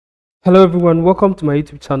Hello everyone, welcome to my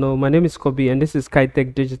YouTube channel. My name is Kobe and this is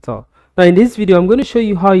SkyTech Digital. Now in this video, I'm going to show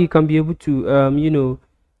you how you can be able to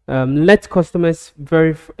let customers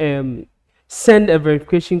send a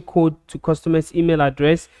verification code to customers' email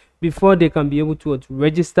address before they can be able to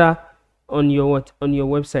register on your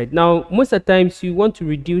website. Now most of the times you want to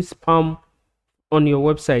reduce spam on your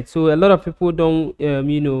website, so a lot of people don't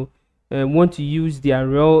want to use their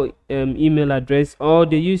real email address, or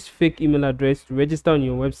they use fake email address to register on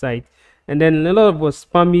your website, and then a lot of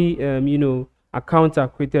spammy accounts are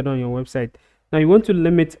created on your website. Now you want to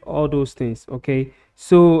limit all those things. Okay,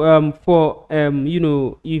 so for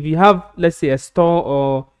if you have, let's say, a store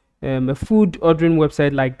or a food ordering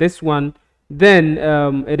website like this one, then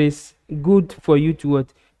it is good for you to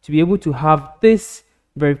be able to have this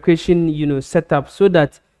verification set up, so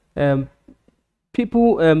that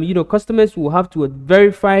people customers will have to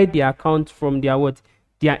verify their account from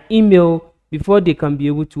their email before they can be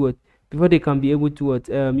able to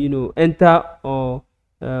enter or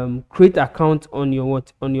create account on your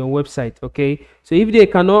website. Okay, so if they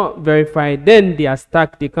cannot verify, then they are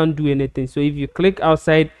stuck, they can't do anything. So if you click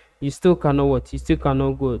outside, you still cannot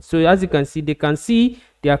go. So as you can see, they can see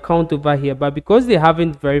the account over here, but because they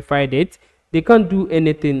haven't verified it, they can't do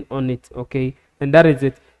anything on it. Okay, and that is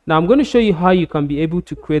it. Now I'm going to show you how you can be able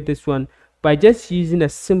to create this one by just using a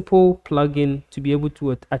simple plugin to be able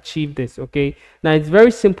to achieve this. Okay, now it's very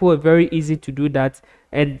simple and very easy to do that,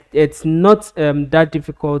 and it's not that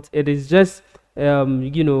difficult. It is just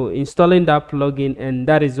installing that plugin, and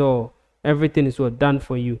that is all. Everything is done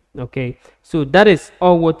for you. Okay, so that is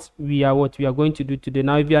all what we are going to do today.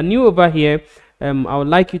 Now if you are new over here, I would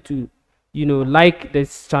like you to like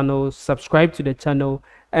this channel, subscribe to the channel,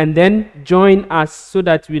 and then join us so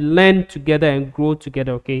that we learn together and grow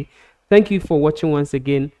together. Okay, thank you for watching once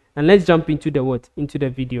again, and let's jump into the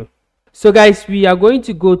video. So guys, we are going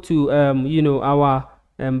to go to our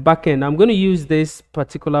backend. I'm going to use this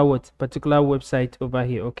particular website over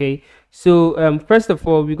here. Okay, so first of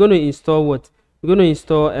all, we're going to install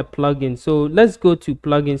a plugin. So let's go to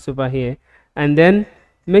plugins over here, and then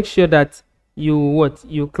make sure that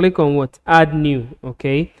you click on add new.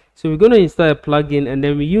 Okay, so we're going to install a plugin, and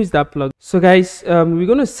then we use that plugin. So guys, we're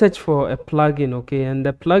going to search for a plugin. Okay, and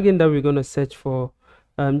the plugin that we're going to search for,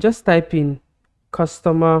 just type in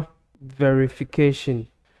customer verification.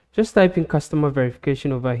 Just type in customer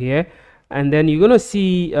verification over here, and then you're going to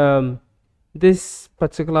see this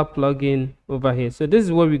particular plugin over here. So this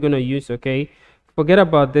is what we're going to use. Okay, forget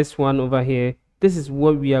about this one over here. This is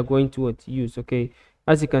what we are going to use. Okay,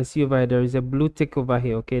 as you can see over here, there is a blue tick over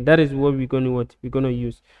here. Okay, that is what we're going to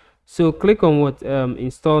use. So click on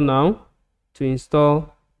install now to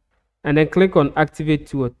install, and then click on activate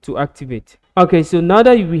to activate. Okay, so now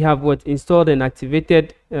that we have installed and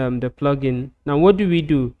activated the plugin, now what do we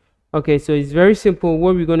do? Okay, so it's very simple.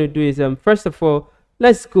 What we're going to do is first of all,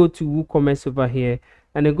 let's go to Woocommerce over here,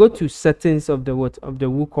 and then go to settings of the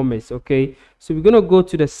Woocommerce. Okay, so we're going to go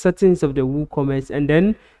to the settings of the Woocommerce, and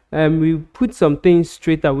then we put some things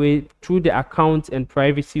straight away through the account and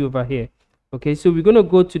privacy over here. Okay, so we're going to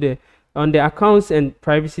go to the accounts and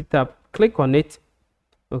privacy tab, click on it.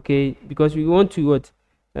 Okay, because we want to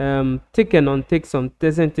tick and untick some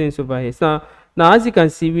certain things over here. So now as you can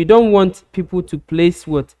see, we don't want people to place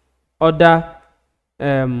order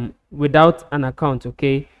without an account.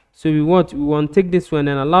 Okay, so we want to take this one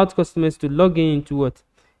and allow customers to log in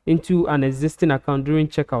into an existing account during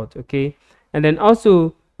checkout. Okay, and then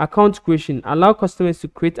also account creation, allow customers to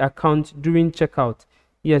create account during checkout.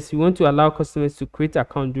 Yes, we want to allow customers to create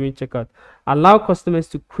account during checkout. Allow customers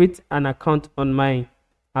to create an account on my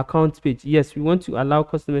account page. Yes, we want to allow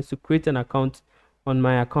customers to create an account on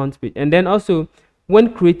my account page. And then also,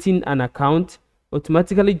 when creating an account,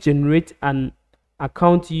 automatically generate an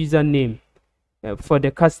account username for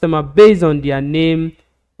the customer based on their name,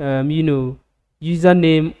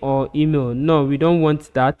 username or email. No, we don't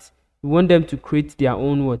want that. We want them to create their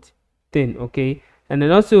own thing. Okay, and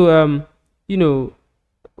then also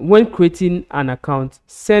when creating an account,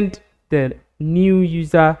 send the new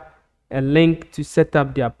user a link to set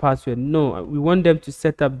up their password. No, we want them to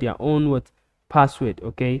set up their own password.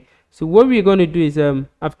 Okay, so what we're going to do is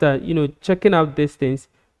after checking out these things,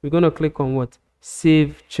 we're going to click on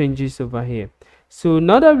save changes over here. So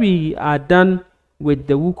now that we are done with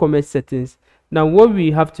the WooCommerce settings, now what we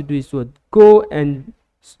have to do is go and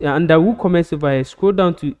under WooCommerce over here, scroll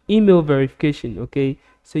down to email verification. Okay,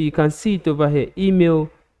 so you can see it over here, email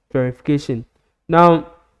verification. Now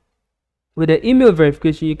with the email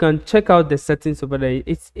verification, you can check out the settings over there.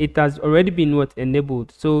 It has already been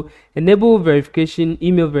enabled. So enable verification,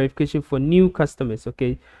 email verification for new customers.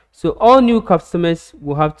 Okay, So all new customers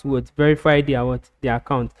will have to verify their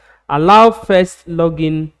account. Allow first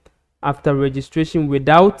login after registration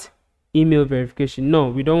without email verification. No,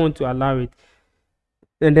 we don't want to allow it.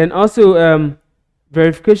 And then also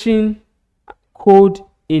verification code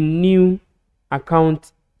in new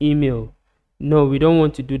account email. No, we don't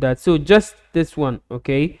want to do that. So just this one.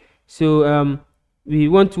 Okay, so we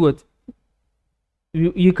want to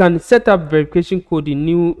you can set up verification code in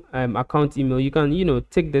new account email. You can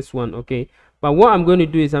take this one. Okay, but what I'm going to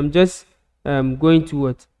do is I'm just going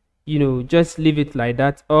to just leave it like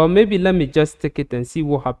that, or maybe let me just take it and see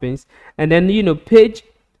what happens. And then page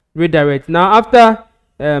redirect. Now after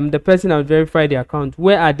the person has verified the account,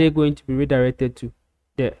 where are they going to be redirected to?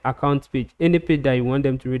 The account page. Any page that you want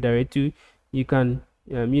them to redirect to, you can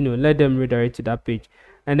let them redirect to that page.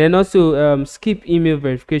 And then also skip email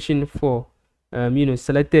verification for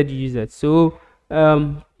selected users. So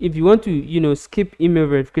if you want to skip email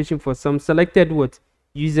verification for some selected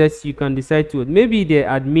users, you can decide to maybe the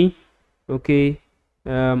admin, okay,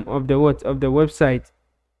 of the website.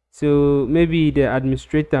 So maybe the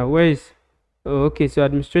administrator. Where is okay, so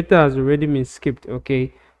administrator has already been skipped.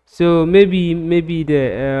 Okay, so maybe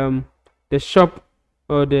the shop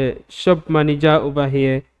or the shop manager over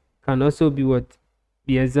here can also be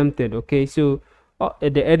exempted. Okay, so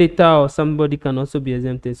the editor or somebody can also be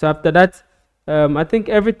exempted. So after that, I think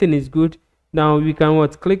everything is good. Now we can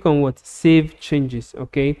click on save changes.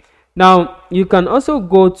 Okay, now you can also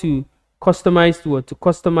go to customize to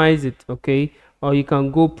customize it. Okay, or you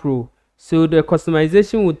can go pro. So the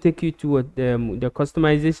customization will take you to the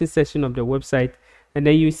customization section of the website, and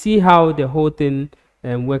then you see how the whole thing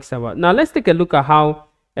works about. Now let's take a look at how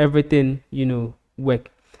everything work.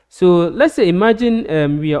 So let's say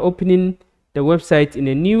imagine we are opening the website in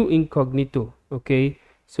a new incognito. Okay,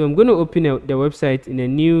 so I'm going to open the website in a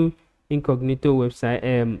new incognito website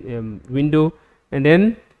window, and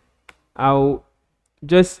then I'll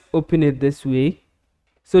just open it this way.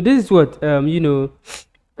 So this is what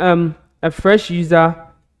a fresh user,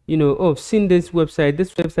 oh, seen this website.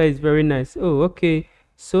 This website is very nice. Oh, okay,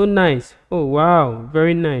 so nice. Oh, wow,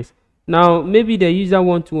 very nice. Now maybe the user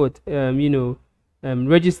want to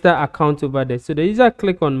register account over there. So the user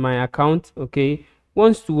click on my account. Okay,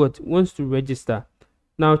 wants to register.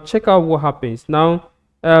 Now check out what happens. Now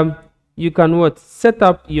you can set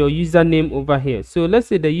up your username over here. So let's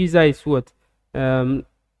say the user is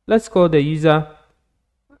let's call the user,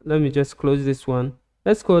 let me just close this one.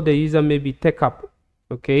 Let's call the user maybe TechUp.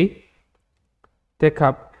 Okay,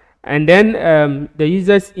 TechUp. And then the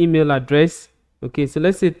user's email address. Okay, so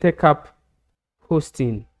let's say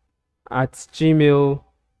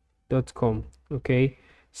techuphosting@gmail.com. okay,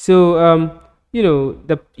 so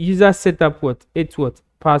the user set up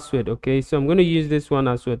password. Okay, so I'm going to use this one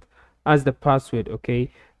as the password. Okay,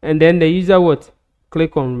 and then the user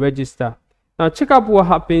click on register. Now check out what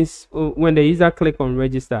happens when the user click on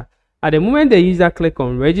register. At the moment the user click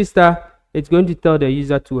on register, it's going to tell the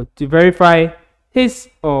user to verify his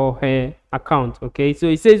or her account. Okay, so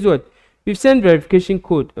it says we've sent verification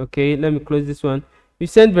code. Okay, let me close this one. We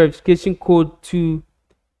send verification code to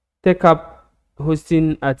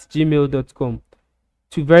techuphosting@gmail.com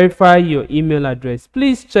to verify your email address.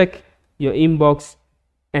 Please check your inbox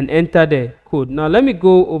and enter the code. Now let me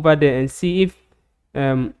go over there and see if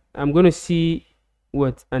I'm going to see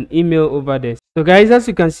an email over there. So guys, as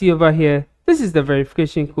you can see over here, this is the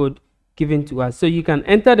verification code given to us. So you can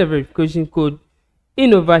enter the verification code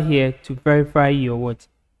in over here to verify your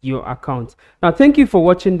account. Now thank you for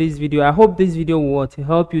watching this video. I hope this video will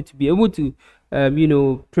help you to be able to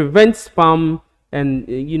prevent spam and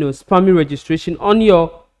spammy registration on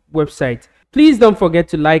your website. Please don't forget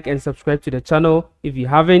to like and subscribe to the channel if you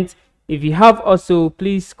haven't. If you have also,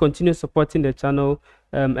 please continue supporting the channel,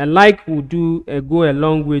 and like will go a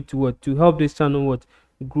long way to help this channel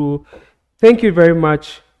grow. Thank you very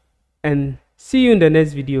much, and see you in the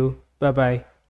next video. Bye bye.